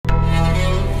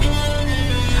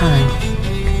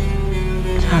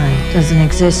doesn't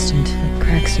exist until it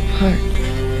cracks apart.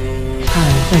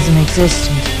 Time doesn't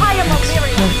exist until it cracks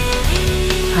apart.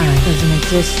 Time doesn't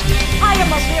exist until it cracks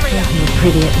apart. You were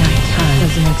pretty at night. Time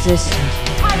doesn't exist until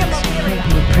it cracks apart.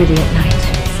 You were pretty at night.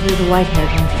 Slew the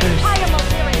white-haired one first.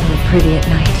 You were pretty at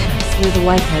night. Slew the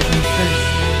white-haired one first.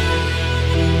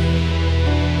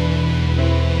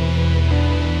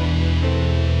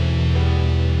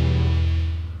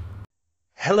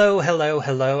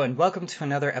 Hello, and welcome to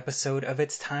another episode of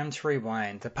It's Time to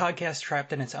Rewind, the podcast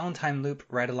trapped in its own time loop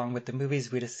right along with the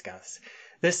movies we discuss.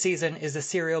 This season is the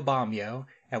Serial Bomb Yo,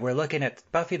 and we're looking at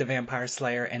Buffy the Vampire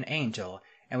Slayer and Angel,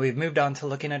 and we've moved on to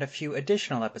looking at a few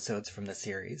additional episodes from the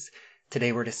series.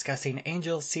 Today we're discussing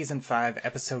Angel Season 5,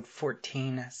 Episode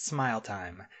 14, Smile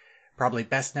Time, probably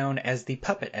best known as the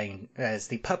puppet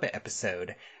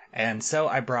episode. And so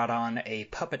I brought on a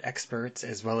puppet expert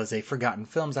as well as a Forgotten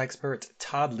Films expert,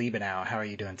 Todd Liebenow. How are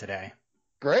you doing today?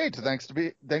 Great. Thanks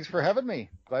for having me.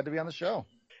 Glad to be on the show.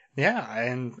 Yeah,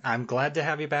 and I'm glad to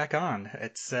have you back on.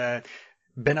 It's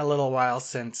been a little while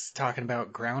since talking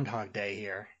about Groundhog Day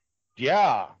here.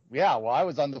 Yeah. Well, I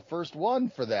was on the first one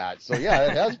for that. So yeah,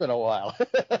 it has been a while.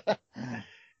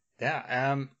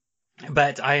 Yeah.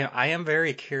 But I am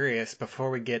very curious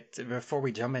before we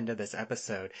jump into this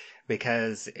episode,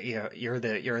 because you're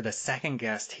the second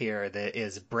guest here that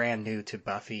is brand new to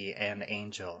Buffy and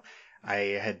Angel.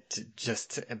 I had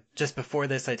just before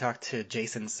this I talked to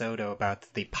Jason Soto about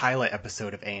the pilot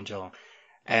episode of Angel,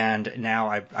 and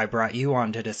now I brought you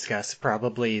on to discuss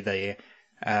probably the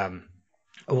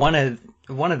one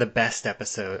of the best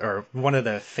episodes, or one of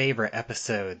the favorite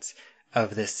episodes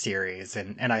of this series,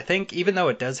 and I think even though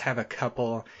it does have a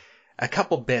couple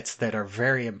bits that are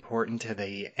very important to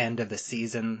the end of the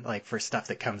season, like for stuff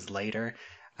that comes later,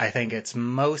 I think it's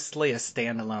mostly a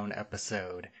standalone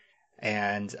episode.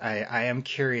 And I am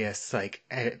curious, like,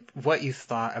 what you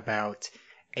thought about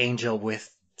Angel with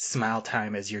Smile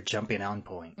Time as your jumping on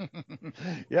point.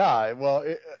 Yeah, well,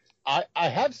 I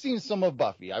have seen some of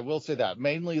Buffy. I will say that.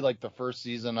 Mainly like the first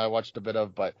season I watched a bit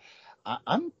of, but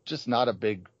I'm just not a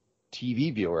big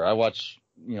TV viewer. I watch,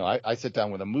 I sit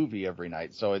down with a movie every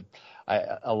night. So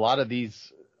a lot of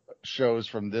these shows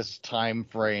from this time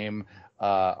frame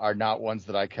are not ones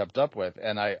that I kept up with.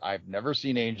 And I've never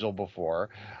seen Angel before.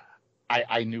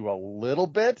 I knew a little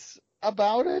bit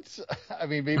about it. I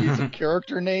mean, maybe some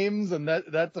character names, and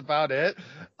that's about it.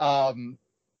 And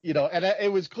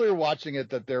it was clear watching it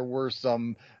that there were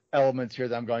some elements here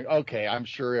that I'm going, okay, I'm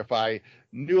sure if I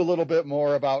knew a little bit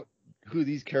more about who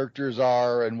these characters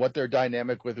are and what their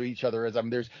dynamic with each other is. I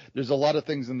mean, there's a lot of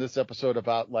things in this episode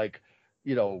about, like,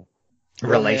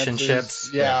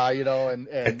 relationships. Yeah, and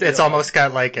it's almost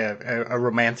got like a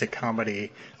romantic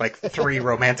comedy, like three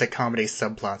romantic comedy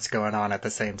subplots going on at the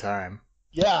same time.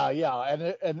 Yeah, and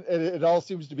it all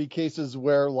seems to be cases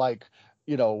where, like,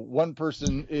 one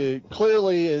person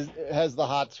clearly has the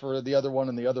hots for the other one,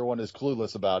 and the other one is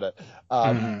clueless about it.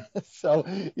 So,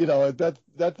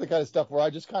 that's the kind of stuff where I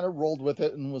just kind of rolled with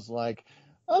it and was like,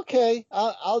 okay,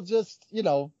 I'll just,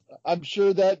 I'm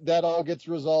sure that all gets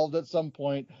resolved at some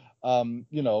point.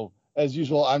 As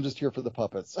usual, I'm just here for the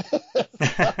puppets.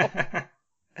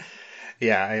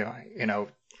 Yeah,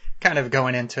 kind of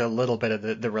going into a little bit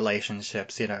of the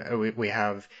relationships. We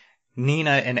have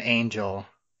Nina and Angel.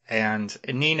 And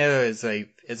Nina is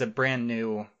a brand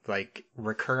new, like,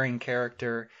 recurring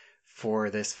character for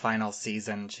this final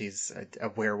season. She's a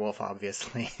werewolf,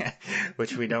 obviously,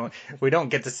 which we don't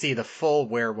get to see the full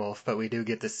werewolf, but we do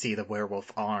get to see the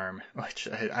werewolf arm, which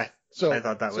I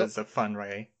thought that was a fun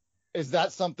way. Is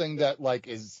that something that, like,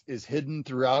 is hidden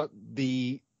throughout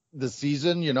the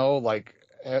season? Like,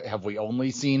 have we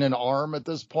only seen an arm at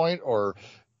this point, or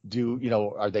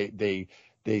are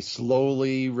they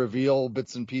slowly reveal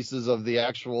bits and pieces of the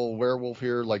actual werewolf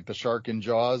here, like the shark in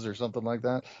Jaws or something like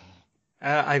that?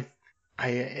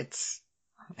 It's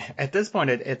at this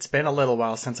point, it's been a little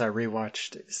while since I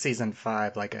rewatched season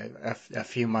 5, like a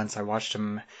few months. I watched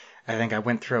them. I think I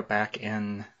went through it back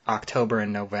in October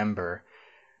and November.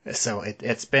 So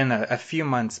it's been a few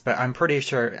months, but I'm pretty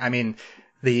sure, I mean,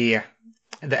 the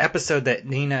episode that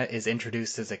Nina is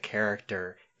introduced as a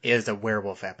character is a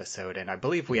werewolf episode, and I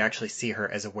believe we actually see her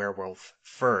as a werewolf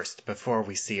first before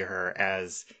we see her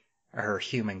as her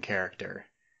human character.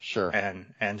 Sure.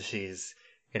 And she's,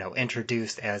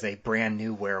 introduced as a brand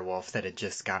new werewolf that had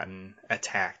just gotten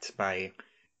attacked by,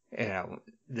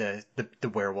 the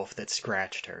werewolf that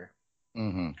scratched her.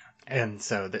 Mm-hmm. And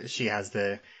so she has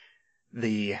the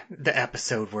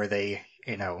episode where they,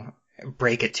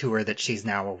 break it to her that she's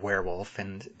now a werewolf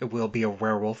and will be a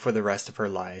werewolf for the rest of her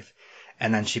life.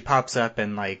 And then she pops up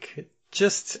in, like,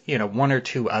 just, one or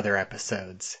two other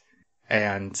episodes.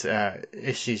 and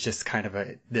she's just kind of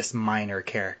this minor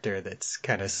character that's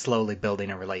kind of slowly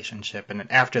building a relationship. And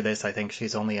after this, I think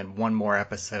she's only in one more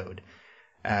episode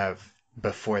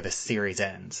before the series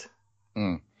ends.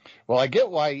 Well, I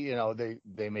get why,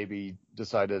 they maybe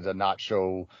decided to not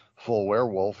show full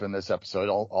werewolf in this episode.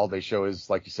 All they show is,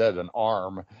 like you said, an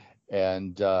arm.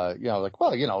 And,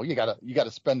 you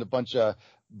gotta spend a bunch of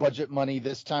budget money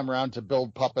this time around to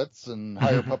build puppets and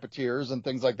hire puppeteers and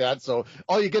things like that. So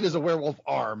all you get is a werewolf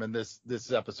arm in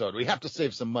this episode. We have to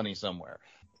save some money somewhere.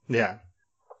 Yeah.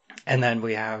 And then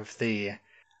we have the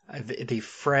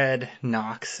Fred,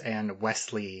 Knox, and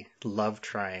Wesley love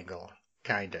triangle,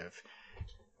 kind of,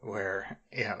 where,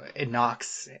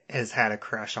 Knox has had a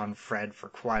crush on Fred for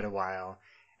quite a while.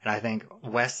 And I think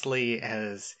Wesley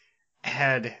has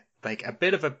had like a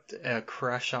bit of a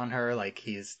crush on her. Like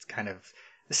he's kind of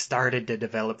started to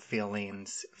develop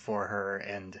feelings for her,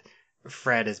 and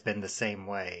Fred has been the same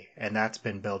way. And that's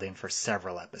been building for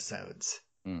several episodes.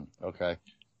 Okay.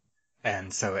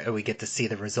 And so we get to see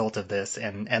the result of this.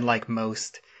 And like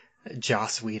most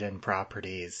Joss Whedon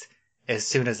properties, as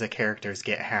soon as the characters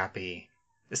get happy,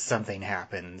 something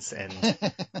happens. And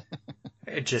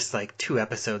just like 2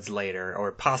 episodes later,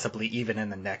 or possibly even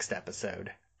in the next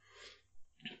episode,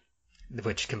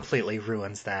 which completely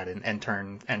ruins that,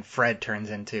 and Fred turns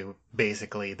into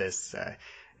basically this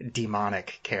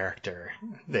demonic character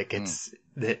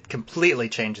that completely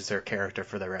changes her character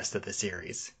for the rest of the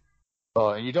series.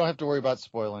 Oh, and you don't have to worry about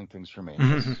spoiling things for me.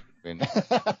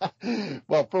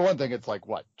 Well, for one thing, it's like,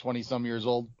 what, 20-some years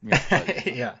old?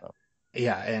 Yeah.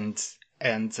 Yeah,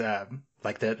 and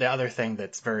like the other thing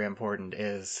that's very important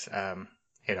is,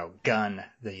 Gunn,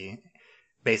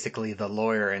 basically the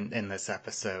lawyer in this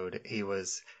episode. He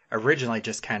was originally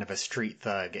just kind of a street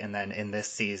thug, and then in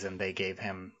this season they gave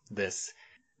him this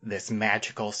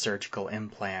magical surgical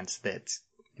implant that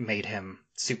made him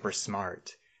super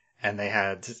smart. And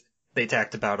they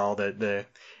talked about all the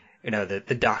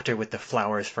doctor with the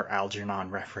flowers for Algernon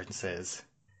references.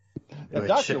 The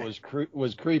doctor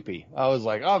was creepy. I was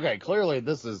like, okay, clearly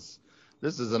this is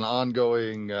an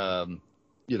ongoing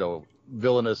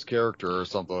villainous character or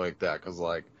something like that, because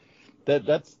like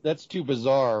that's too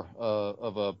bizarre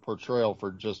of a portrayal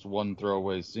for just one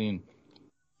throwaway scene.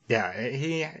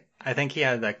 Yeah, I think he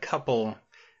had a couple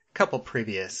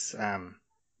previous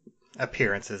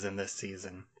appearances in this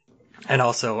season. And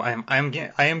also, I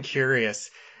am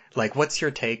curious, like, what's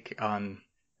your take on,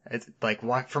 like,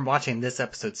 from watching this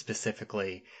episode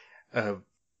specifically,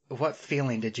 what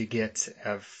feeling did you get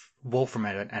of Wolfram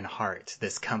and Hart,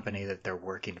 this company that they're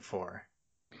working for?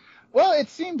 Well, it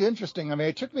seemed interesting. I mean,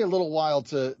 it took me a little while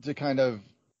to kind of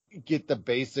get the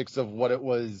basics of what it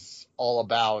was all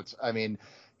about. I mean,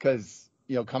 because,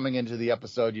 coming into the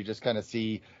episode, you just kind of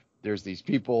see there's these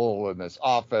people in this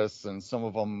office, and some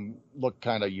of them look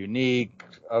kind of unique.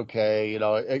 Okay,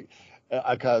 I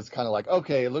was kind of like,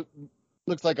 okay,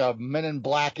 looks like a Men in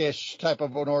Blackish type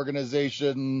of an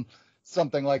organization,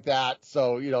 something like that.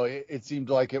 So, it seemed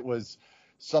like it was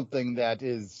something that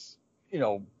is,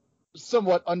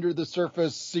 somewhat under the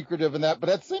surface, secretive and that. But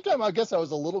at the same time, I guess I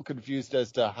was a little confused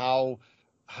as to how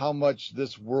much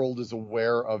this world is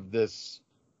aware of this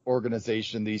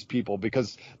organization, these people,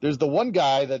 because there's the one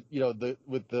guy that,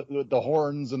 with the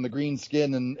horns and the green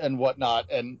skin and whatnot.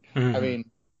 And I mean,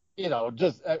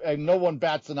 just no one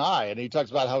bats an eye. And he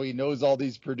talks about how he knows all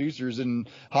these producers in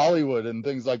Hollywood and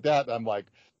things like that. And I'm like,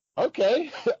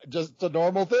 okay, just a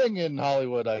normal thing in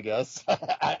Hollywood, I guess,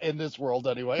 in this world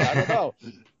anyway. I don't know.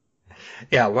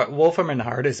 Yeah, what Wolfram and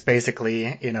Hart is basically,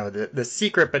 the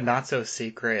secret but not so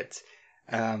secret,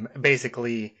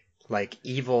 basically like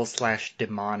evil /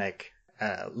 demonic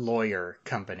lawyer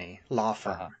company, law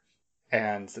firm.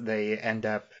 And they end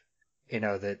up,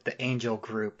 the Angel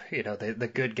group,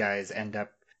 the good guys end up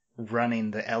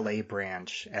running the LA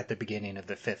branch at the beginning of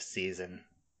the 5th season,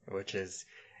 which is,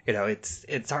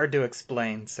 it's hard to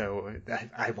explain, so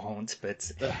I won't,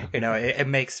 but, it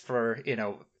makes for,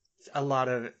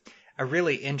 a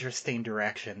really interesting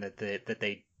direction that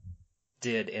they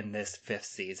did in this 5th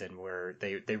season, where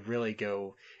they really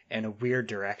go in a weird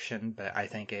direction, but I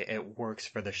think it works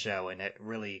for the show, and it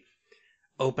really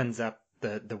opens up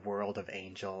the world of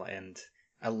Angel and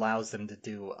allows them to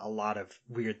do a lot of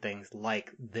weird things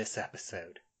like this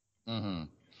episode. Mm-hmm.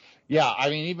 Yeah, I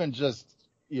mean, even just,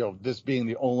 this being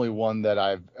the only one that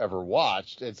I've ever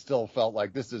watched, it still felt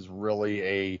like this is really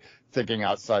a thinking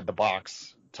outside the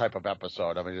box type of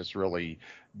episode. I mean, it's really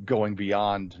going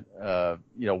beyond,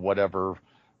 whatever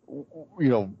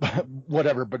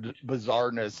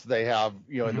bizarreness they have,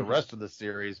 in the rest of the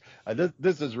series.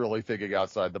 This is really thinking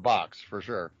outside the box for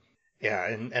sure. Yeah,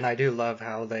 and I do love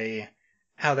how they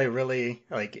how they really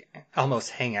like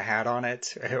almost hang a hat on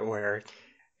it, where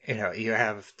you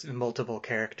have multiple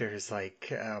characters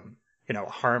like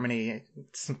Harmony,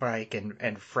 Spike,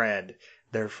 and Fred.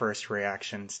 Their first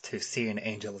reactions to seeing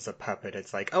Angel as a puppet,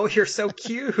 it's like, oh, you're so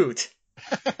cute.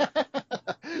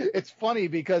 It's funny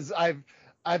because I've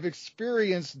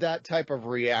experienced that type of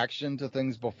reaction to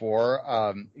things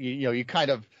before. You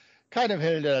kind of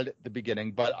hinted at it at the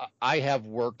beginning, but I have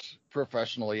worked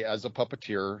professionally as a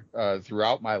puppeteer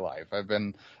throughout my life. I've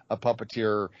been a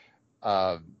puppeteer,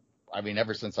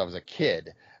 ever since I was a kid.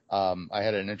 I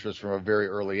had an interest from a very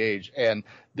early age, and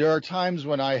there are times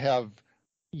when I have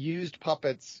used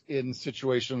puppets in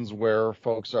situations where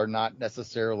folks are not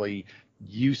necessarily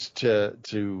used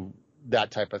to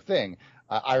that type of thing.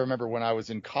 I remember when I was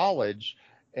in college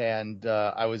and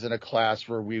I was in a class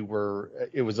where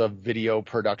it was a video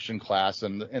production class,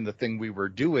 and the thing we were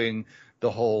doing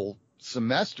the whole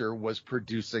semester was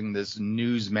producing this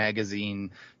news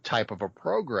magazine type of a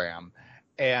program.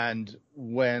 And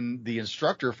when the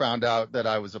instructor found out that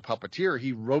I was a puppeteer,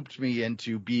 he roped me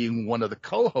into being one of the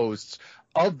co-hosts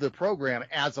of the program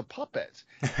as a puppet.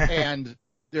 And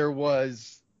there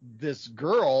was this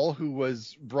girl who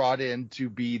was brought in to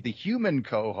be the human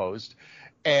co-host,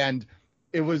 and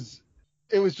it was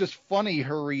just funny,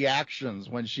 her reactions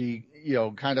when she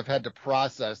kind of had to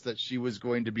process that she was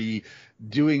going to be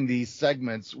doing these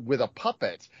segments with a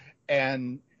puppet.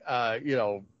 And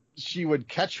she would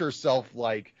catch herself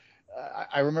like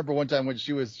I remember one time when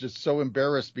she was just so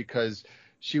embarrassed because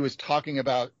she was talking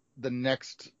about the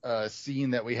next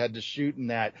scene that we had to shoot in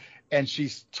that, and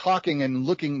she's talking and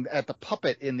looking at the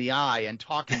puppet in the eye and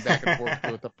talking back and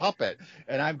forth with the puppet,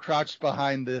 and I'm crouched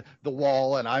behind the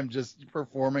wall and I'm just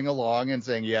performing along and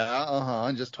saying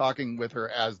and just talking with her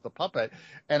as the puppet.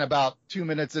 And about 2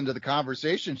 minutes into the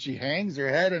conversation, she hangs her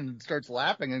head and starts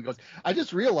laughing and goes, I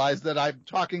just realized that I'm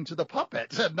talking to the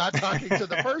puppet and not talking to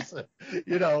the person.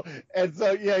 And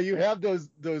so you have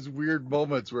those weird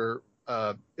moments where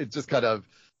it just kind of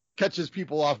catches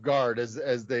people off guard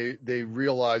as they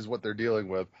realize what they're dealing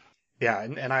with. Yeah,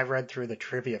 and I read through the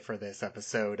trivia for this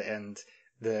episode, and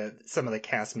some of the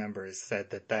cast members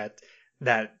said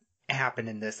that happened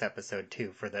in this episode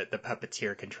too, for the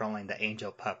puppeteer controlling the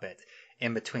Angel puppet.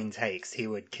 In between takes, he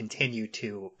would continue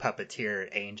to puppeteer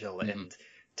Angel and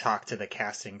talk to the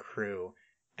cast and crew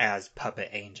as Puppet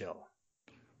Angel.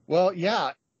 Well,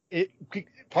 yeah,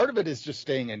 part of it is just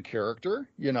staying in character,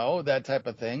 that type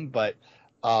of thing, but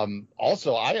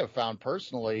also, I have found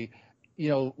personally,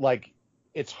 like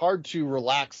it's hard to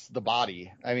relax the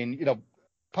body. I mean,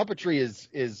 puppetry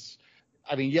is,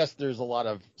 yes, there's a lot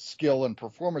of skill and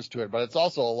performance to it, but it's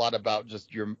also a lot about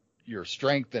just your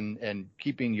strength and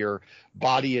keeping your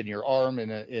body and your arm in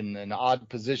an odd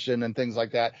position and things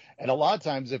like that. And a lot of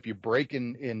times if you break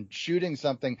in shooting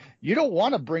something, you don't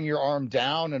want to bring your arm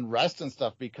down and rest and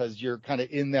stuff because you're kind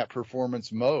of in that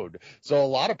performance mode. So a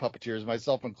lot of puppeteers,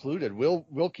 myself included,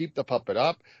 we'll keep the puppet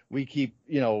up. We keep,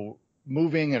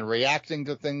 moving and reacting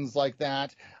to things like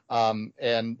that.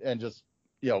 And just,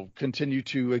 continue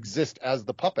to exist as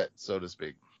the puppet, so to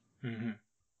speak. Mm-hmm.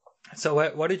 So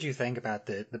what did you think about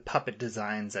the puppet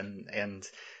designs and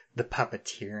the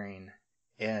puppeteering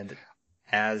and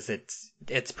as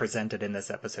it's presented in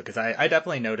this episode? Because I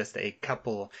definitely noticed a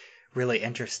couple really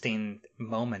interesting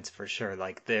moments for sure.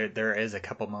 Like there is a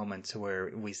couple moments where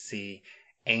we see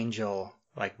Angel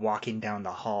like walking down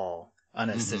the hall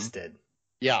unassisted.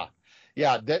 Mm-hmm.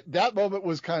 Yeah. That moment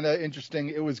was kind of interesting.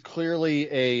 It was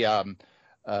clearly a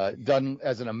done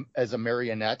as a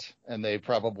marionette, and they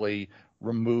probably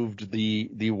removed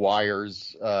the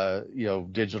wires,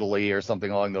 digitally or something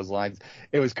along those lines.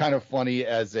 It was kind of funny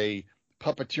as a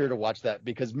puppeteer to watch that,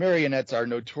 because marionettes are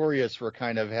notorious for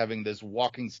kind of having this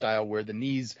walking style where the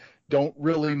knees don't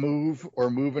really move or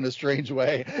move in a strange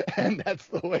way. And that's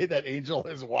the way that Angel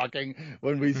is walking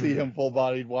when we see him full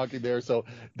bodied walking there. So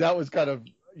that was kind of,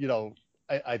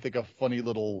 I think a funny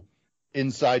little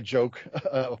inside joke,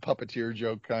 a puppeteer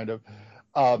joke kind of.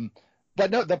 But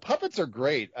no, the puppets are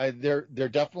great. They're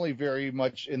definitely very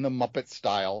much in the Muppet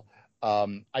style.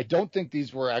 I don't think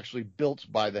these were actually built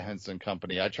by the Henson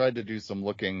Company. I tried to do some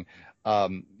looking,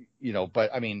 but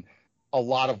I mean, a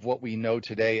lot of what we know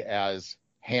today as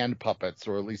hand puppets,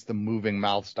 or at least the moving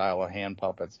mouth style of hand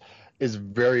puppets, is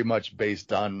very much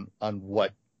based on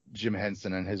what Jim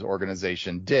Henson and his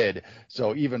organization did.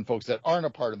 So even folks that aren't a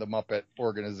part of the Muppet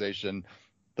organization,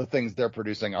 the things they're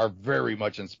producing are very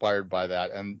much inspired by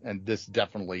that, and this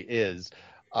definitely is.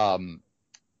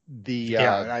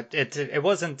 It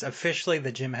wasn't officially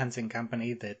the Jim Henson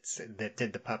Company that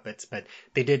did the puppets, but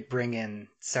they did bring in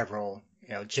several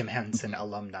Jim Henson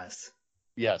alumnus.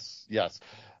 Yes, yes.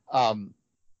 Um,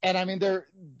 and I mean,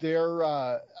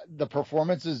 the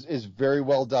performance is very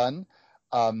well done.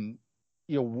 Um,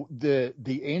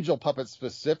 the angel puppet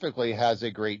specifically has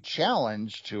a great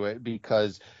challenge to it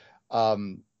because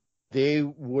um, they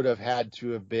would have had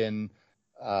to have been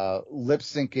lip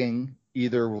syncing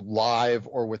either live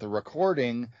or with a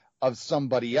recording of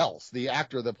somebody else. The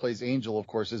actor that plays Angel, of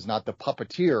course, is not the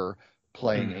puppeteer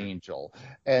playing Mm. Angel.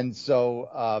 And so,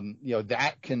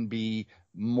 that can be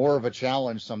more of a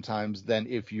challenge sometimes than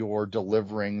if you're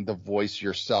delivering the voice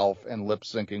yourself and lip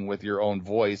syncing with your own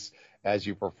voice as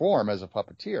you perform as a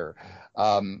puppeteer.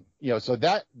 So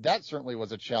that certainly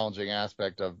was a challenging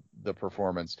aspect of the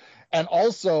performance. And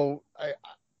also,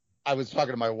 I was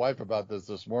talking to my wife about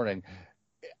this morning.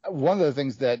 One of the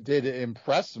things that did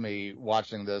impress me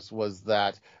watching this was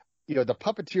that, the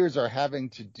puppeteers are having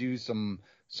to do some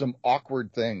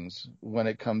awkward things when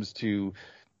it comes to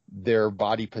their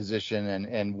body position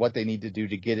and what they need to do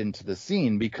to get into the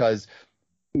scene, because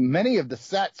many of the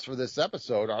sets for this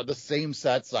episode are the same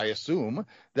sets, I assume,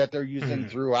 that they're using Mm.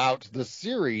 throughout the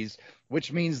series,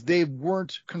 which means they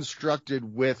weren't constructed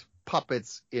with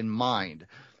puppets in mind.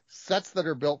 Sets that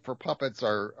are built for puppets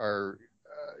are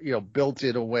built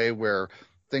in a way where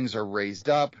things are raised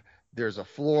up. There's a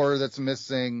floor that's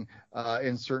missing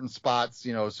in certain spots,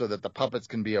 so that the puppets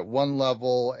can be at one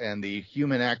level and the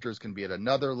human actors can be at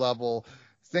another level.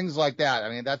 Things like that. I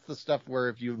mean, that's the stuff where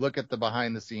if you look at the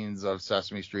behind the scenes of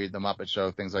Sesame Street, The Muppet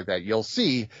Show, things like that, you'll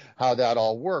see how that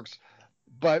all works.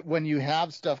 But when you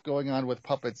have stuff going on with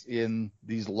puppets in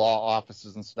these law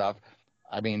offices and stuff,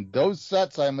 I mean, those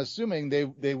sets, I'm assuming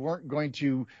they weren't going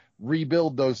to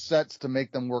rebuild those sets to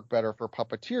make them work better for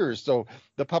puppeteers. So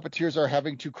the puppeteers are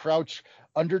having to crouch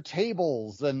under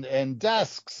tables and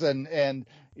desks and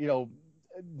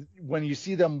when you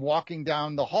see them walking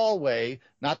down the hallway,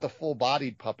 not the full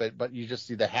bodied puppet, but you just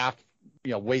see the half,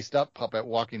 waist up puppet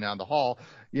walking down the hall,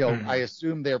 I Mm.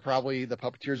 assume the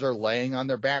puppeteers are laying on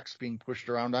their backs, being pushed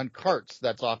around on carts.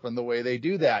 That's often the way they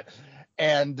do that.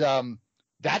 And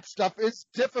that stuff is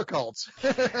difficult.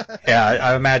 Yeah,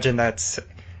 I imagine that's,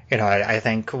 I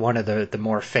think one of the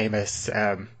more famous,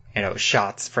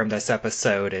 shots from this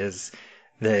episode is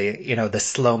the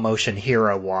slow motion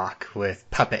hero walk with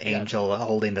Puppet Yes. Angel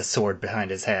holding the sword behind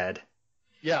his head.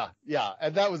 Yeah, yeah,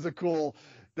 and that was a cool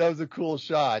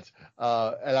shot.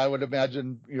 And I would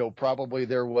imagine, probably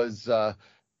there was,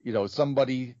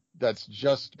 somebody that's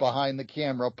just behind the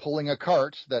camera pulling a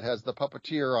cart that has the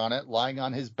puppeteer on it, lying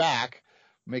on his back,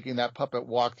 making that puppet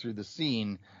walk through the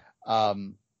scene.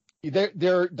 Um,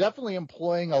 they're definitely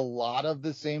employing a lot of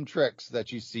the same tricks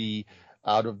that you see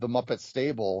out of the Muppet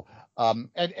stable,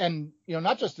 and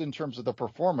not just in terms of the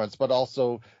performance, but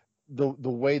also the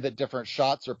way that different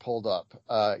shots are pulled up.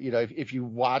 If you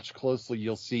watch closely,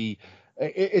 you'll see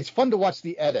it's fun to watch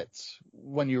the edits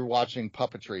when you're watching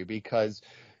puppetry because,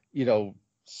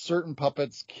 certain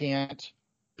puppets can't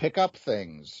pick up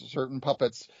things. Certain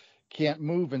puppets can't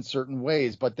move in certain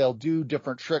ways, but they'll do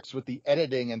different tricks with the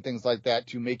editing and things like that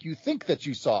to make you think that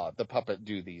you saw the puppet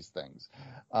do these things.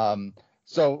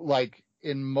 So like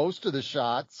in most of the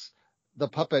shots, the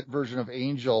puppet version of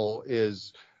Angel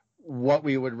is what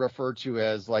we would refer to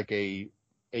as like a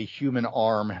human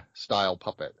arm style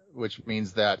puppet, which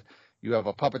means that you have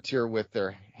a puppeteer with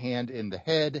their hand in the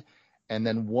head and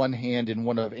then one hand in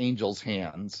one of Angel's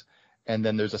hands. And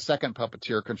then there's a second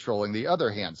puppeteer controlling the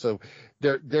other hand. So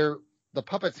the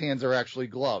puppet's hands are actually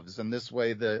gloves. And this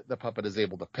way the puppet is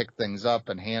able to pick things up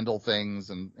and handle things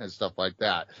and stuff like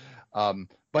that.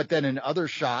 But then in other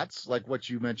shots, like what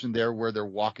you mentioned there, where they're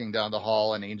walking down the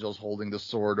hall and Angel's holding the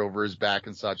sword over his back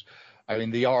and such, I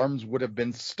mean, the arms would have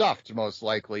been stuffed most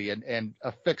likely and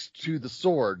affixed to the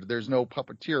sword. There's no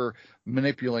puppeteer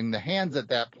manipulating the hands at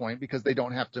that point because they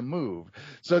don't have to move.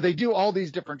 So they do all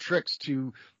these different tricks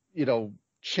to,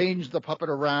 change the puppet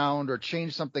around or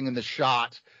change something in the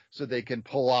shot so they can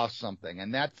pull off something.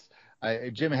 And that's,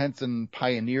 Jim Henson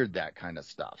pioneered that kind of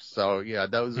stuff. So yeah,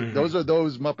 those are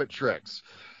those Muppet tricks.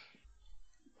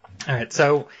 All right,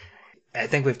 so I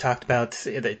think we've talked about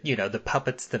the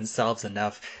puppets themselves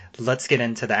enough. Let's get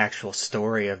into the actual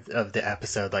story of the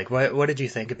episode. Like, what did you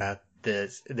think about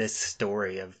this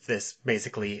story of this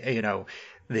basically,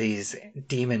 these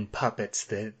demon puppets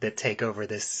that take over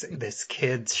this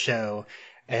kids show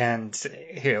and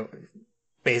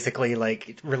basically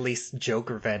like release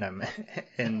Joker venom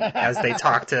and as they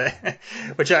talk to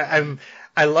which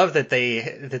I love that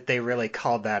they really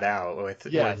called that out with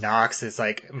Yes. when Knox is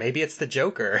like, maybe it's the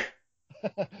Joker.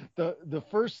 The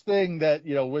first thing that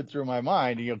went through my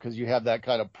mind, because you have that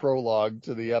kind of prologue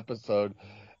to the episode,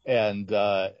 and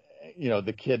the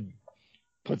kid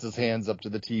puts his hands up to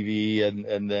the TV,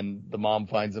 and then the mom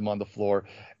finds him on the floor.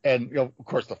 And, of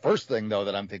course, the first thing, though,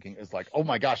 that I'm thinking is like, oh,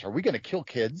 my gosh, are we going to kill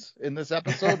kids in this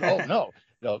episode? Oh,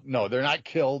 no, they're not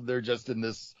killed. They're just in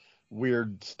this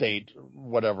weird state,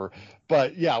 whatever.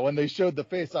 But, yeah, when they showed the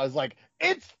face, I was like,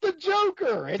 it's the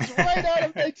Joker. It's right out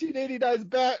of 1989's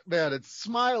Batman. It's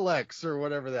Smilex or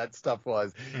whatever that stuff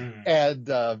was. And,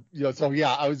 so,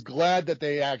 yeah, I was glad that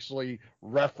they actually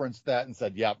referenced that and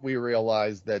said, yeah, we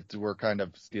realized that we're kind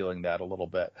of stealing that a little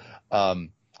bit.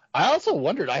 I also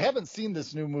wondered, I haven't seen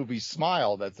this new movie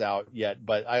Smile that's out yet,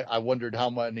 but I wondered how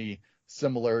many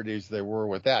similarities there were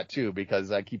with that too,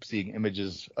 because I keep seeing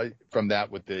images from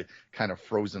that with the kind of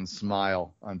frozen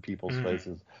smile on people's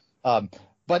faces.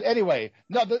 But anyway,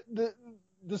 no,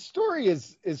 the story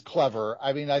is clever.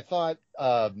 I mean, I thought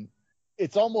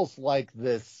it's almost like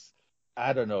this,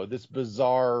 I don't know, this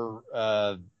bizarre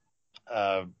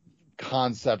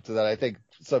concept that I think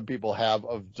some people have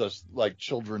of just like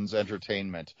children's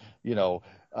entertainment,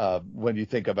 when you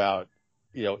think about,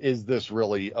 is this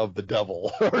really of the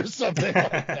devil or something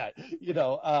like that?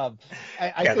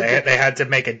 They had to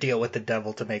make a deal with the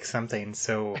devil to make something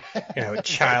so,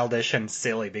 childish and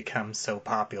silly become so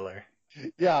popular.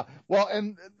 Yeah. Well,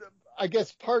 and I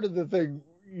guess part of the thing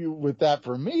with that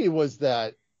for me was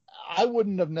that I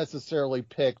wouldn't have necessarily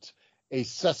picked a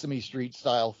Sesame Street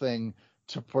style thing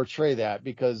to portray that,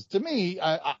 because to me,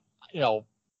 I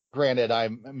granted,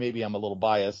 I'm a little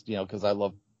biased, because I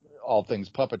love all things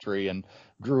puppetry and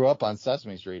grew up on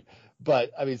Sesame Street.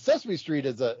 But I mean, Sesame Street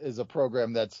is a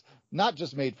program that's not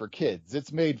just made for kids.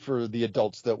 It's made for the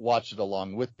adults that watch it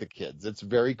along with the kids. It's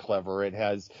very clever. It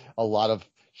has a lot of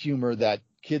humor that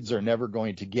kids are never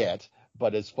going to get,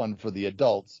 but it's fun for the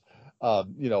adults.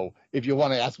 If you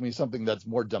want to ask me something that's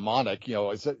more demonic,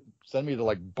 send me to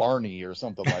like Barney or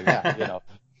something like that,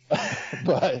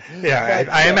 But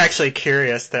I am actually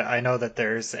curious that I know that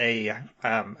there's a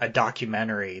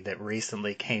documentary that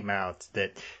recently came out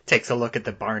that takes a look at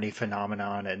the Barney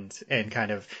phenomenon and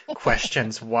kind of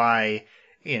questions why,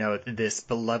 this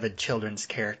beloved children's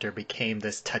character became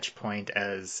this touch point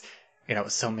as,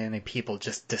 so many people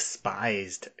just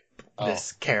despised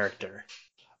this character.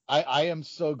 I am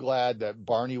so glad that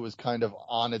Barney was kind of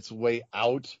on its way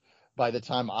out by the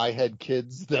time I had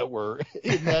kids that were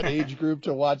in that age group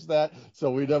to watch that.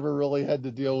 So we never really had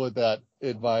to deal with that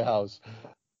in my house.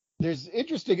 There's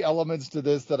interesting elements to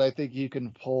this that I think you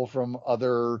can pull from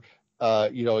other,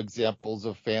 examples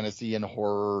of fantasy and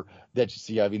horror that you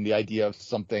see. I mean, the idea of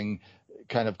something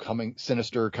kind of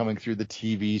sinister coming through the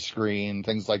TV screen,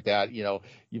 things like that.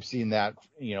 You've seen that,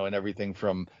 in everything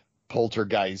from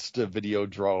Poltergeist to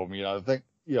Videodrome,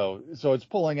 so it's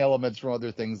pulling elements from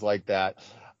other things like that.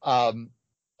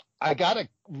 I got a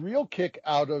real kick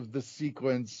out of the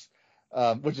sequence,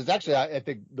 which is actually, I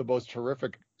think, the most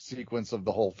horrific sequence of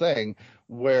the whole thing,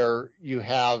 where you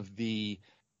have the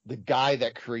guy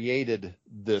that created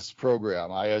this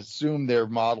program. I assume they're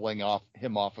modeling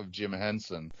him off of Jim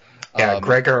Henson. Yeah,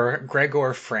 Gregor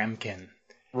Framkin.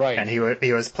 Right. And he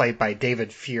was played by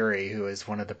David Fury, who is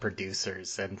one of the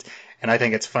producers. And I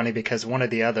think it's funny because one of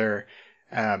the other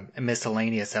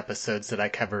miscellaneous episodes that I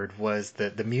covered was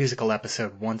the musical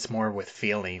episode Once More with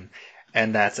Feeling.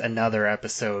 And that's another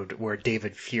episode where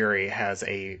David Fury has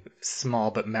a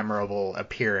small but memorable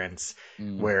appearance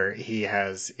where he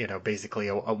has, basically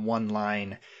a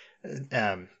one-line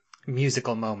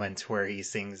musical moment where he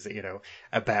sings,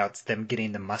 about them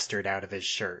getting the mustard out of his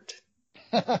shirt.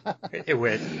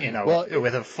 With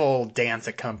a full dance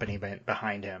accompaniment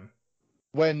behind him.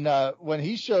 When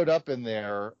he showed up in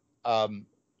there,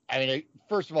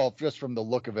 first of all, just from the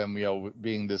look of him,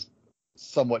 being this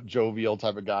somewhat jovial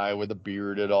type of guy with a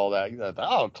beard and all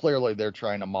that, clearly they're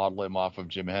trying to model him off of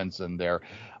Jim Henson there.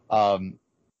 And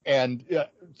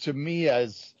to me,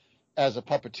 as a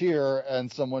puppeteer and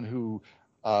someone who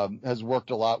has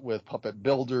worked a lot with puppet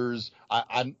builders,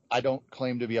 I don't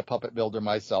claim to be a puppet builder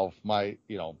myself.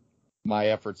 My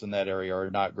efforts in that area are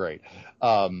not great.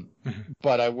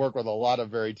 But I work with a lot of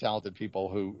very talented people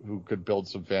who could build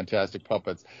some fantastic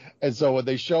puppets. And so when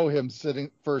they show him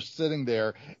sitting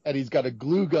there and he's got a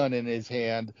glue gun in his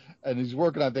hand and he's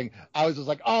working on things, I was just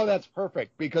like, oh, that's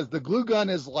perfect, because the glue gun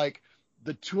is like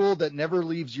the tool that never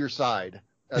leaves your side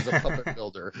as a puppet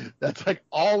builder. That's like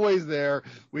always there.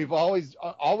 We've always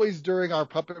during our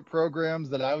puppet programs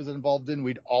that I was involved in,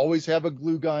 we'd always have a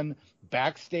glue gun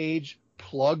backstage,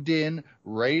 plugged in,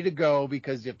 ready to go,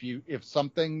 because if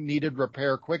something needed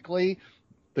repair quickly,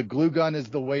 the glue gun is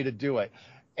the way to do it.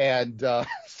 And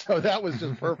so that was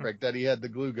just perfect that he had the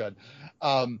glue gun.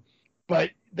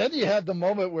 But then you had the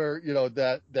moment where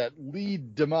that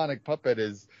lead demonic puppet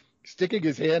is sticking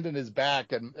his hand in his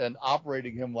back and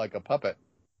operating him like a puppet.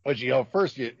 Which,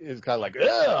 first is kind of like,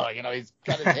 ugh, he's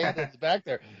got his hand in his back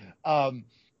there.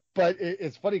 But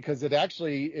it's funny because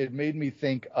it made me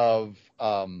think of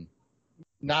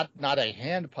not a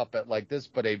hand puppet like this,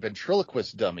 but a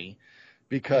ventriloquist dummy,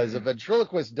 because a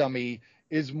ventriloquist dummy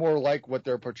is more like what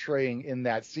they're portraying in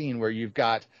that scene where you've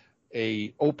got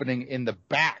a opening in the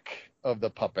back of the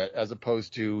puppet as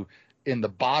opposed to in the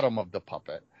bottom of the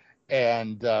puppet.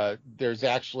 And there's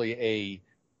actually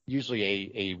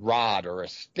usually a rod or a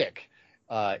stick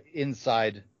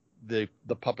inside the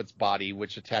puppet's body,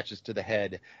 which attaches to the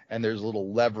head, and there's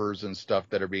little levers and stuff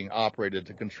that are being operated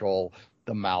to control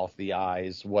the mouth, the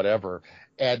eyes, whatever.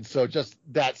 And so just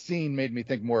that scene made me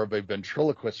think more of a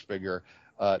ventriloquist figure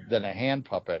than a hand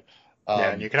puppet.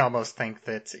 Yeah, and you can almost think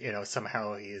that,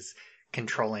 somehow he's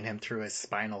controlling him through his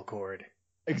spinal cord.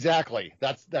 Exactly.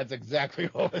 That's exactly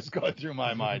what was going through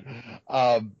my mind.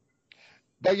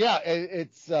 But yeah,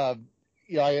 it's I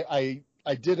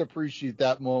did appreciate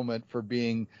that moment for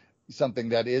being something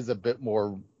that is a bit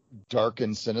more dark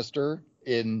and sinister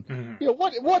in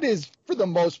what is for the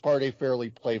most part a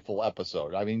fairly playful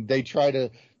episode. I mean, they try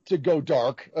to go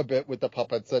dark a bit with the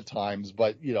puppets at times,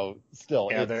 but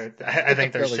still, I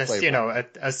think there's just playful.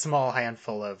 a small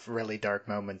handful of really dark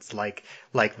moments like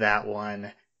that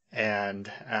one, and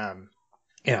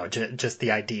just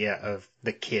the idea of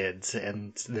the kids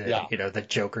and the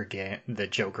Joker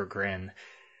grin,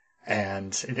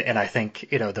 and I think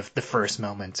the first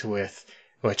moment with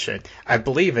which I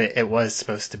believe it was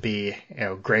supposed to be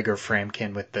Gregor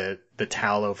Framkin with the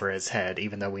towel over his head,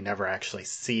 even though we never actually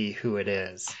see who it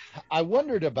is. I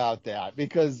wondered about that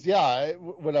because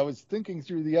when I was thinking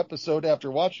through the episode after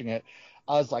watching it,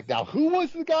 I was like, now who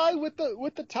was the guy with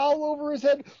the towel over his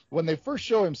head? When they first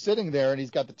show him sitting there and he's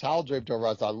got the towel draped over,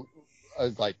 I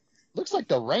was like, looks like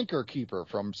the Rancor Keeper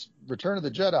from Return of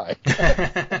the Jedi.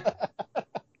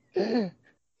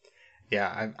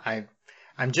 Yeah,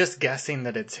 I'm just guessing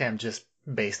that it's him just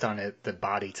based on the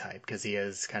body type, because he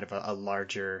is kind of a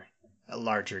larger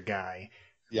guy.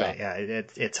 Yeah. But yeah,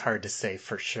 it's hard to say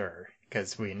for sure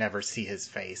because we never see his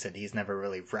face and he's never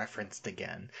really referenced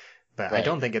again. But Right. I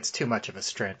don't think it's too much of a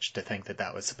stretch to think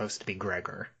that was supposed to be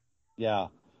Gregor. Yeah.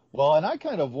 Well, and I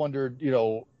kind of wondered,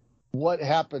 what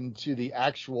happened to the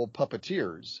actual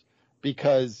puppeteers,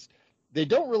 because they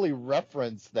don't really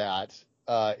reference that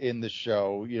in the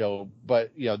show,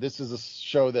 but this is a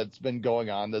show that's been going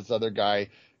on. This other guy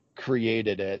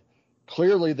created it.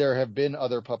 Clearly there have been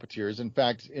other puppeteers. In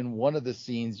fact, in one of the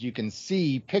scenes, you can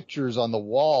see pictures on the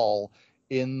wall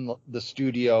in the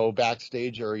studio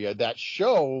backstage area that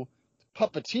show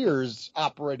puppeteers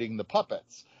operating the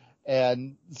puppets.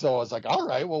 And so I was like, all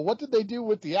right, well, what did they do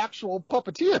with the actual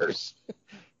puppeteers?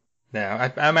 No,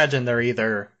 I imagine they're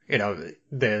either,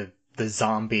 the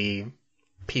zombie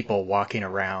people walking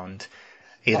around,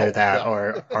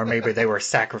 or maybe they were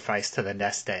sacrificed to the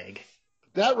nest egg.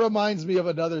 That reminds me of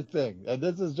another thing, and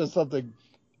this is just something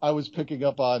I was picking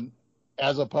up on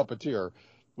as a puppeteer.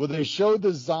 When they showed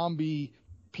the zombie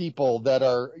people that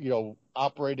are,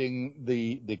 operating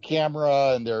the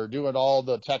camera and they're doing all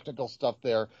the technical stuff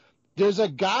there, there's a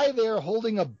guy there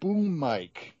holding a boom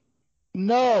mic.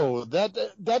 No,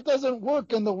 that doesn't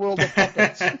work in the world of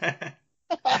puppets.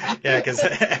 Yeah, because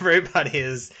everybody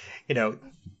is,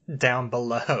 down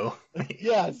below.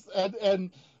 Yes,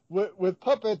 and with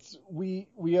puppets, we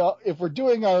if we're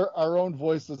doing our own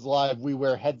voices live, we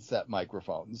wear headset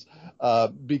microphones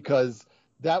because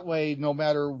that way, no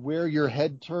matter where your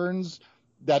head turns,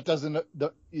 that doesn't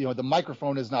the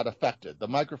microphone is not affected. The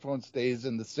microphone stays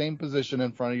in the same position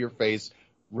in front of your face,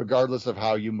 regardless of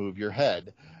how you move your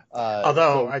head.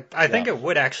 Although I think it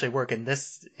would actually work in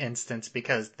this instance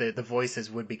because the voices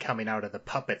would be coming out of the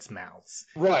puppets' mouths,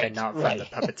 right, and not from the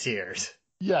puppeteers.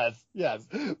 Yes.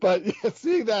 But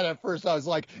seeing that at first, I was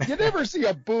like, you never see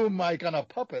a boom mic on a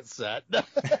puppet set.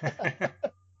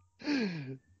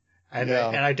 And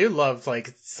I do love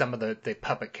some of the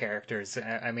puppet characters.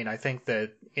 I mean, I think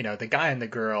that the guy and the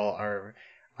girl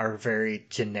are very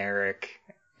generic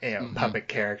puppet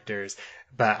characters,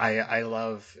 but I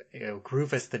love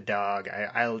Groofus the dog.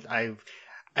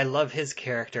 I love his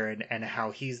character and how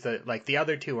he's the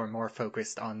other two are more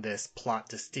focused on this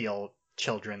plot to steal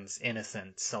children's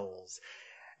innocent souls.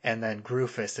 And then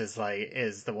Groofus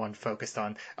is the one focused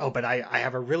on, but I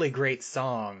have a really great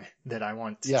song that I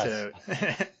want to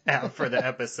have for the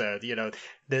episode.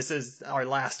 This is our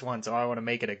last one, so I want to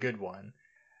make it a good one.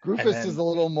 Groofus is a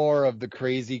little more of the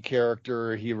crazy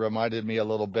character. He reminded me a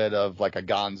little bit of like a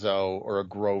Gonzo or a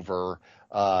Grover,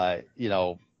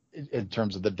 in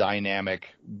terms of the dynamic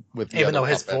with the even though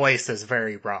his puppets. voice is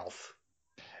very Ralph.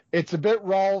 It's a bit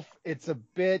Rolf. It's a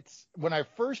bit, when I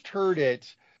first heard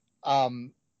it,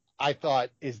 I thought,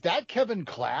 is that Kevin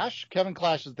Clash? Kevin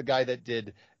Clash is the guy that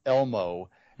did Elmo,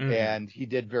 and he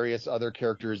did various other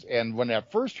characters. And when I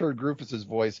first heard Goofus's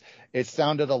voice, it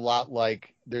sounded a lot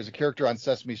like there's a character on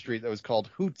Sesame Street that was called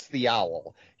Hoots the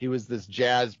Owl. He was this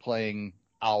jazz playing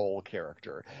owl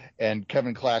character, and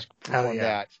Kevin Clash performed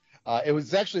that. It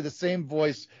was actually the same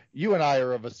voice. You and I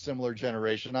are of a similar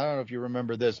generation. I don't know if you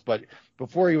remember this, but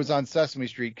before he was on Sesame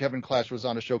Street, Kevin Clash was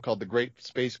on a show called The Great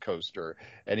Space Coaster,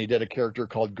 and he did a character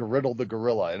called Goriddle the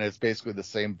Gorilla, and it's basically the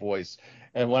same voice.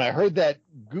 And when I heard that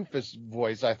Goofus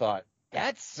voice, I thought,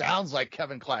 that sounds like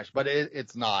Kevin Clash, but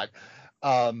it's not.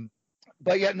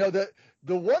 But yeah, no, the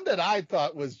one that I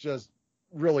thought was just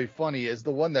really funny is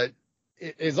the one that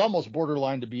is almost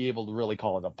borderline to be able to really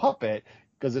call it a puppet,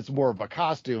 because it's more of a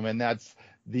costume, and that's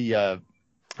the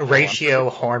Ratio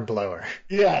Hornblower.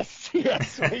 Yes,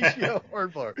 Ratio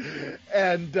Hornblower.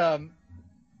 And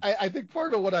I think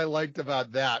part of what I liked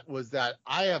about that was that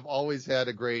I have always had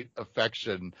a great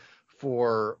affection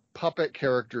for puppet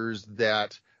characters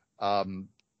that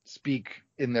speak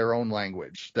in their own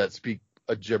language, that speak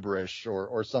a gibberish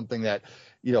or something that,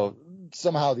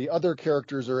 somehow the other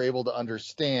characters are able to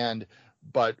understand,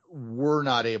 but we're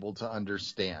not able to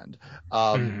understand.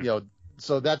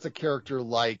 So that's a character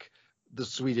like the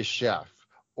Swedish Chef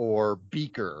or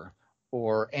Beaker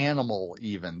or Animal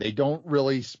even. They don't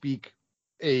really speak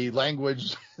a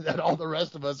language that all the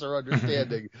rest of us are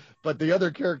understanding, but the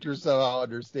other characters somehow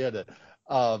understand it.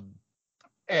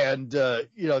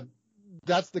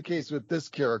 That's the case with this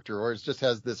character, or it just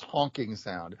has this honking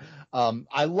sound.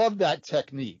 I love that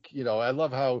technique. I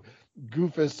love how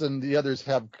Goofus and the others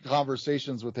have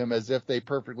conversations with him as if they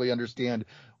perfectly understand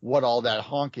what all that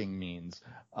honking means.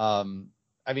 And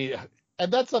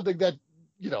that's something that,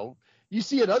 you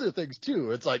see in other things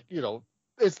too. It's like,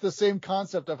 it's the same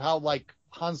concept of how like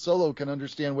Han Solo can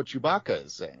understand what Chewbacca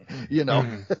is saying,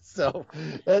 So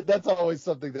that's always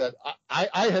something that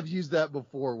I have used that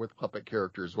before with puppet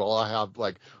characters. Well, I have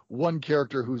like one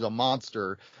character who's a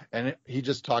monster and he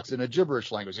just talks in a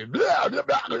gibberish language. And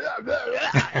the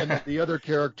other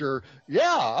character,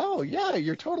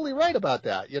 you're totally right about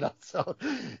that. So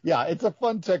yeah, it's a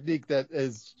fun technique that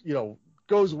is,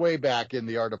 goes way back in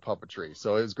the art of puppetry.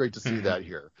 So it was great to see that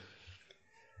here.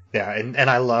 Yeah, and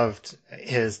I loved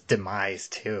his demise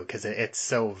too, because it's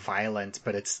so violent,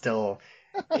 but it's still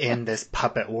in this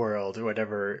puppet world.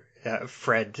 Whatever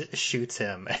Fred shoots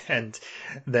him, and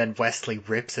then Wesley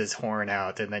rips his horn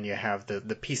out, and then you have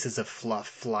the pieces of fluff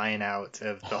flying out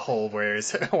of the hole where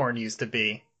his horn used to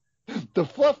be. The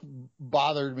fluff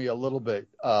bothered me a little bit.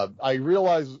 I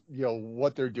realize,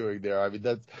 what they're doing there. I mean,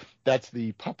 that's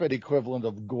the puppet equivalent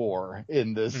of gore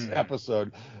in this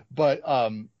episode, but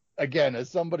again, as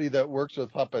somebody that works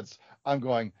with puppets, I'm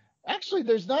going, actually,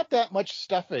 there's not that much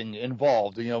stuffing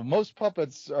involved. Most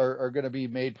puppets are going to be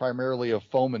made primarily of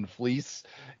foam and fleece.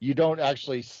 You don't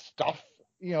actually stuff,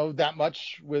 that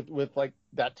much with like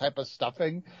that type of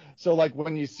stuffing. So like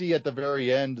when you see at the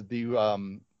very end,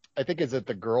 I think is it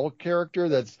the girl character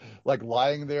that's like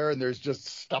lying there and there's just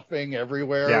stuffing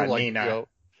everywhere. Yeah, like, Nina.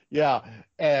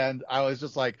 And I was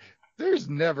just like, there's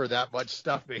never that much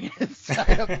stuffing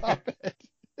inside a puppet.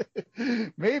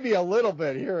 Maybe a little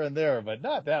bit here and there, but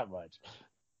not that much.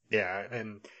 Yeah,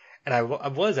 and I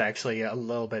was actually a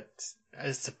little bit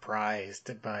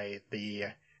surprised by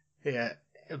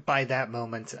by that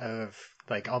moment of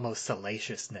like almost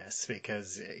salaciousness,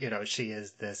 because she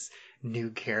is this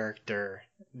nude character,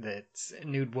 that's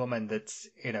nude woman that's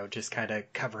just kind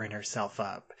of covering herself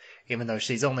up, even though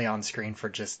she's only on screen for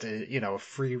just a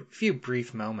few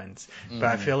brief moments. But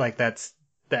I feel like that's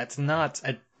not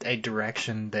a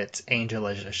direction that Angel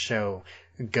as a show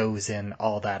goes in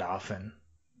all that often.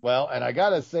 Well, and I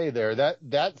gotta say there,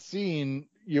 that scene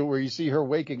where you see her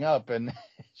waking up and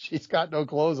she's got no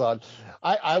clothes on,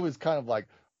 I was kind of like,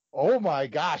 oh my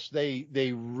gosh,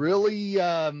 they really,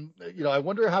 I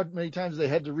wonder how many times they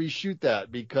had to reshoot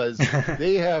that, because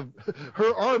they have,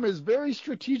 her arm is very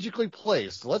strategically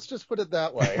placed. Let's just put it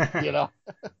that way,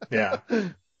 Yeah.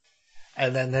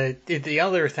 And then the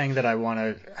other thing that I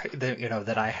want to,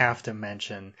 that I have to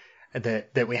mention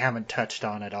that we haven't touched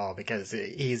on at all, because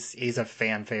he's a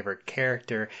fan favorite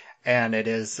character, and it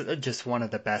is just one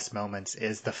of the best moments,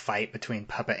 is the fight between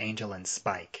Puppet Angel and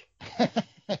Spike.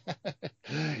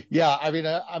 Yeah, I mean,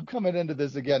 I'm coming into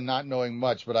this again not knowing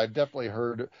much, but I've definitely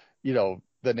heard,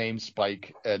 the name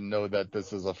Spike and know that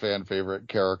this is a fan favorite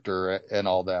character and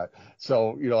all that.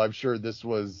 So, I'm sure this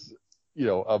was,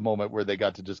 a moment where they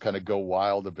got to just kind of go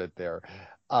wild a bit there.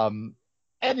 And,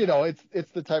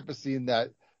 it's the type of scene that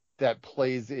that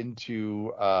plays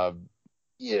into a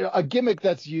gimmick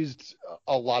that's used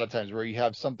a lot of times, where you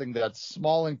have something that's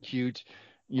small and cute,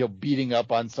 beating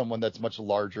up on someone that's much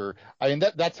larger. I mean,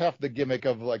 that's half the gimmick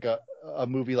of like a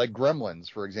movie like Gremlins,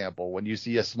 for example, when you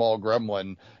see a small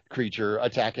gremlin creature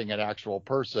attacking an actual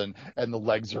person and the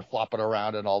legs are flopping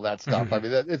around and all that stuff. I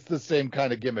mean, it's the same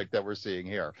kind of gimmick that we're seeing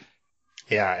here.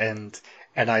 Yeah,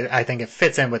 and I think it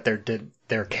fits in with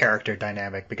their character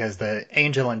dynamic, because the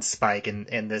Angel and Spike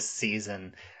in this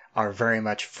season are very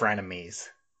much frenemies.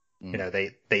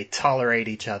 They tolerate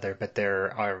each other, but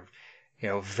there are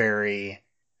very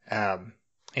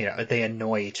they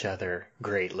annoy each other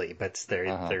greatly, but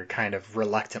they're kind of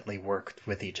reluctantly work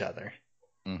with each other.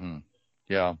 Mm-hmm.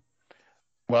 Yeah.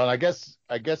 Well, I guess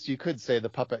you could say the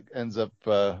puppet ends up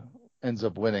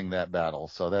winning that battle,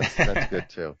 so that's good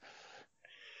too.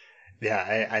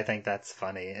 Yeah, I think that's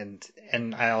funny,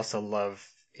 and I also love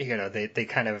they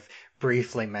kind of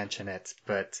briefly mention it,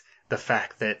 but the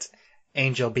fact that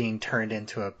Angel being turned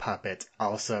into a puppet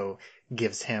also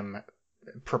gives him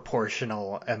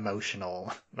proportional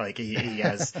emotional, like he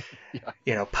has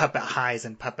yeah. Puppet highs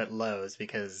and puppet lows,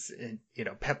 because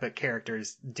puppet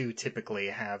characters do typically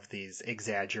have these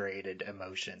exaggerated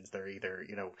emotions. They're either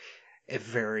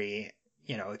very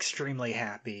extremely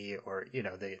happy, or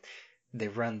they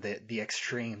run the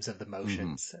extremes of the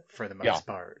motions for the most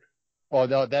part. Well,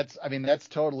 no, that's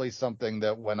totally something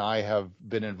that when I have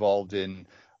been involved in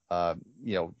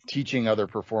teaching other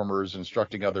performers,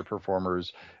 instructing other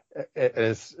performers,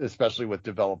 especially with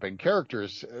developing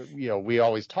characters, we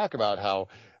always talk about how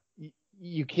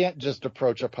you can't just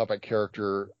approach a puppet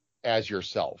character as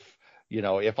yourself.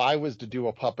 If I was to do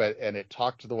a puppet and it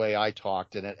talked the way I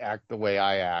talked and it act the way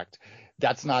I act,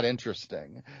 that's not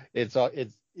interesting.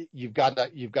 You've got to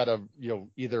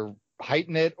either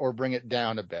heighten it or bring it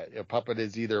down a bit. A puppet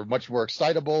is either much more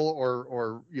excitable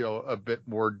or a bit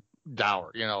more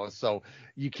dour, so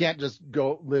you can't just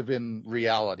go live in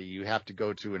reality. You have to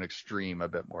go to an extreme a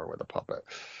bit more with a puppet.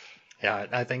 Yeah,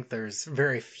 I think there's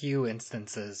very few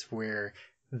instances where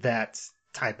that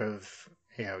type of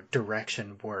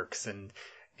direction works, and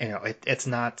it's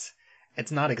not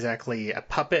exactly a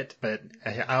puppet, but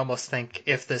I almost think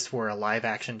if this were a live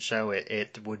action show,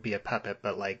 it would be a puppet.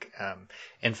 But like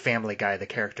in Family Guy, the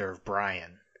character of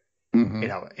Brian,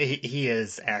 he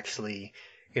is actually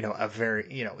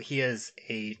he is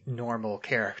a normal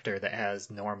character that has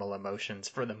normal emotions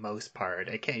for the most part.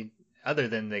 Other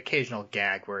than the occasional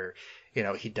gag where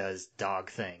he does dog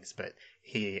things, but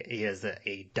he is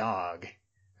a dog.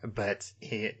 But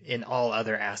in all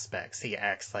other aspects, he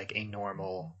acts like a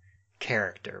normal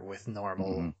character with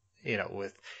normal,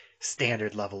 with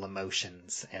standard level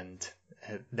emotions and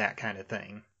that kind of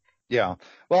thing. Yeah.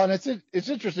 Well, and it's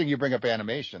interesting you bring up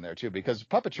animation there too, because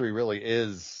puppetry really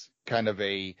is kind of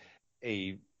it's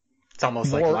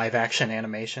almost like live action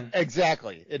animation.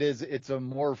 Exactly. It is. It's a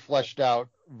more fleshed out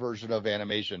version of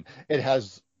animation. It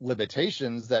has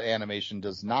limitations that animation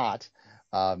does not.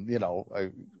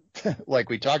 Like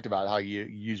we talked about, how you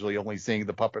usually only seeing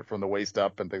the puppet from the waist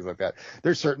up and things like that.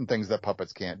 There's certain things that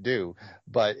puppets can't do,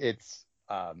 but it's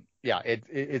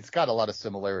got a lot of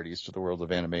similarities to the world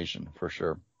of animation for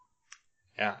sure.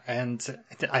 Yeah, and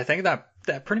I think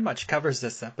that pretty much covers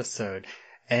this episode.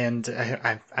 And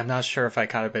I'm not sure if I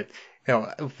caught it,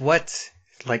 but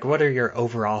what are your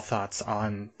overall thoughts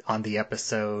on the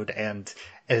episode? And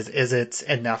is it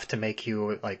enough to make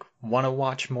you want to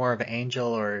watch more of Angel,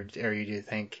 or do you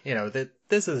think that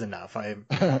this is enough?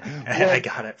 I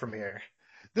got it from here.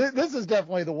 This is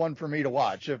definitely the one for me to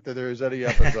watch if there's any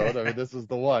episode. I mean, this is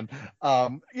the one.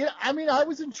 I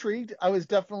was intrigued. I was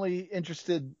definitely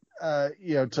interested,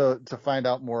 to find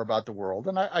out more about the world,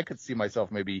 and I could see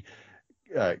myself maybe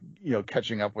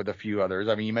catching up with a few others.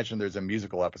 I mean, you mentioned there's a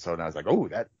musical episode, and I was like, oh,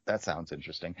 that sounds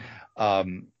interesting.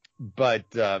 But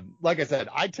like I said,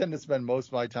 I tend to spend most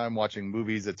of my time watching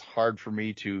movies. It's hard for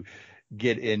me to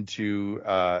get into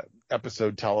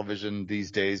episode television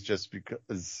these days, just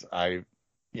because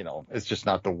it's just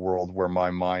not the world where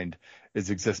my mind is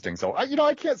existing. So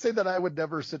I can't say that I would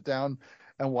never sit down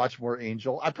and watch more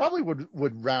Angel. I probably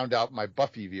would round out my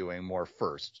Buffy viewing more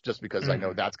first, just because I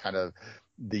know that's kind of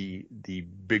the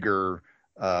bigger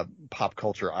pop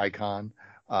culture icon.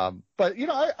 But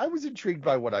I was intrigued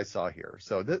by what I saw here,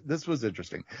 so this was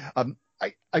interesting.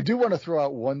 I do want to throw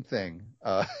out one thing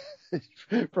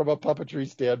from a puppetry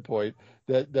standpoint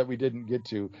that we didn't get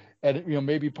to, and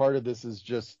maybe part of this is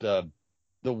just the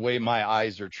way my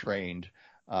eyes are trained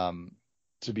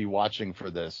to be watching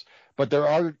for this. But there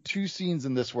are two scenes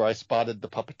in this where I spotted the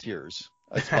puppeteers.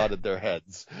 I spotted their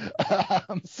heads.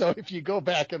 So if you go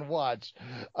back and watch,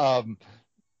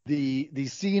 the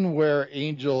scene where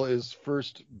Angel is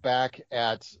first back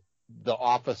at the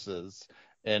offices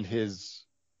and his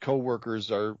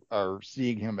co-workers are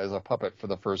seeing him as a puppet for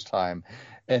the first time,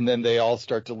 and then they all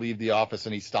start to leave the office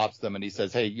and he stops them and he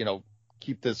says, hey,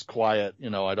 keep this quiet,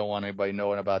 I don't want anybody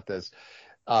knowing about this.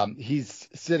 He's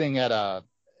sitting at a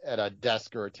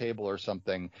desk or a table or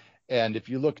something, and if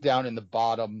you look down in the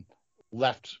bottom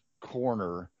left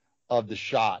corner of the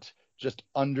shot, just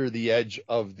under the edge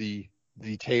of the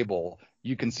table,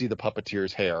 you can see the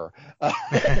puppeteer's hair.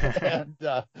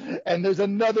 And there's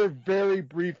another very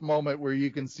brief moment where you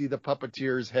can see the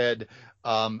puppeteer's head.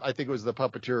 I think it was the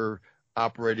puppeteer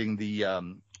operating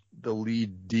the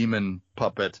lead demon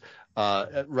puppet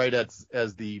right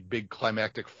as the big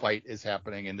climactic fight is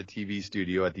happening in the TV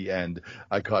studio at the end.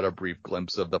 I caught a brief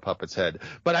glimpse of the puppet's head.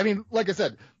 But I mean, like I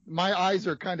said, my eyes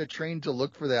are kind of trained to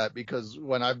look for that, because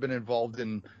when I've been involved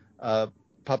in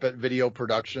puppet video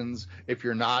productions, if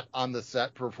you're not on the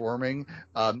set performing,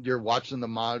 you're watching the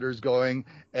monitors going,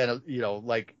 and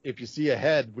like if you see a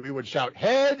head, we would shout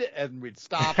head and we'd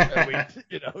stop and we'd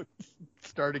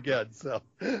start again. So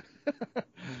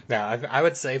now I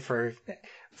would say for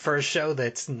a show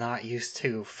that's not used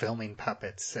to filming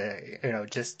puppets,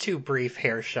 just 2 brief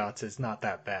hair shots is not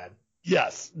that bad.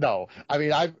 Yes, no, I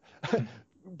mean,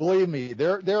 believe me,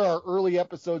 there are early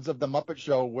episodes of The Muppet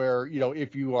Show where,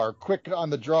 if you are quick on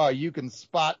the draw, you can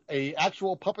spot a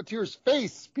actual puppeteer's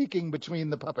face speaking between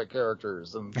the puppet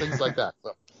characters and things like that.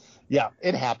 So, yeah,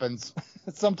 it happens.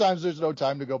 Sometimes there's no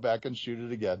time to go back and shoot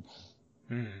it again.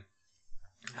 All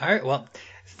right, well,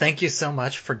 thank you so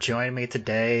much for joining me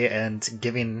today and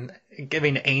giving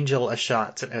Angel a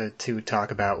shot to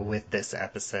talk about with this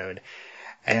episode.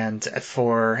 And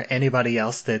for anybody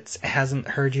else that hasn't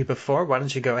heard you before, why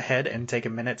don't you go ahead and take a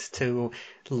minute to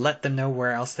let them know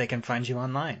where else they can find you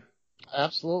online?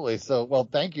 Absolutely. So, well,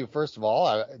 thank you. First of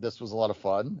all, this was a lot of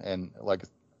fun. And like I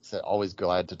said, always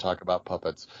glad to talk about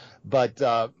puppets. But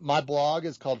my blog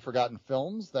is called Forgotten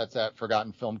Films. That's at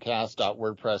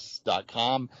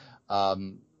forgottenfilmcast.wordpress.com.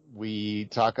 We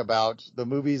talk about the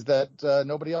movies that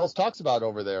nobody else talks about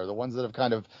over there, the ones that have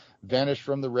kind of vanished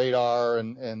from the radar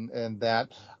and that.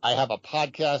 I have a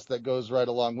podcast that goes right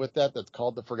along with that that's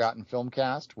called the Forgotten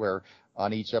Filmcast, where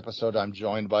on each episode I'm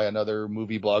joined by another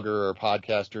movie blogger or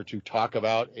podcaster to talk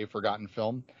about a forgotten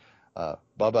film.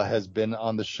 Bubba has been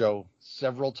on the show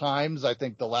several times. I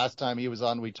think the last time he was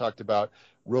on, we talked about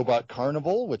Robot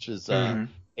Carnival, which is an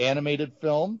animated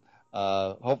film.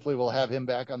 Hopefully we'll have him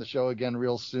back on the show again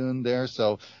real soon there.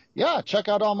 So yeah, check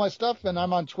out all my stuff. And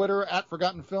I'm on Twitter at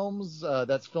Forgotten Films.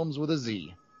 That's films with a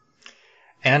Z.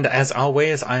 And as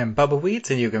always, I am Bubba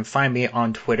Wheat, and you can find me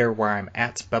on Twitter where I'm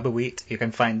at Bubba Wheat. You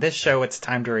can find this show, It's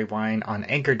Time to Rewind, on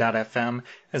Anchor.fm,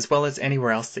 as well as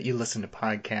anywhere else that you listen to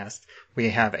podcasts. We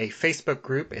have a Facebook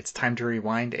group, It's Time to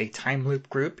Rewind, a time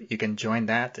loop group. You can join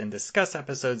that and discuss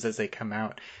episodes as they come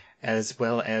out, as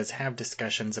well as have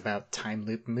discussions about time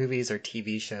loop movies or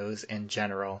TV shows in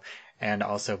general, and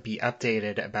also be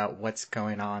updated about what's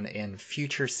going on in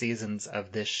future seasons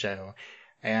of this show.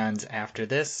 And after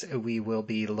this, we will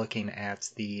be looking at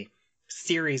the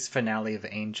series finale of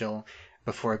Angel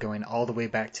before going all the way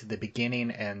back to the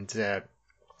beginning and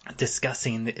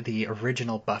discussing the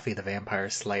original Buffy the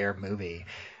Vampire Slayer movie.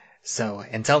 So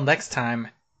until next time,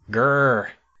 grrr.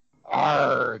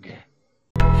 Arg.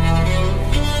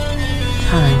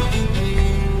 Time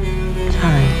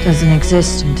doesn't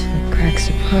exist until it cracks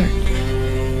apart.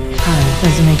 Time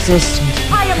doesn't exist until it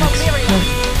cracks apart.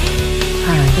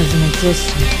 Time doesn't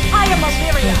exist until I am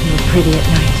Illyria. you were pretty at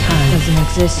night. Time doesn't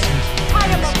exist until I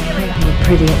am Illyria. you were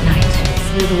pretty at night.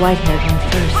 Slew the white-haired one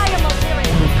first. I am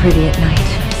Illyria. You were pretty at night.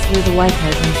 Slew the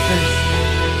white-haired one first.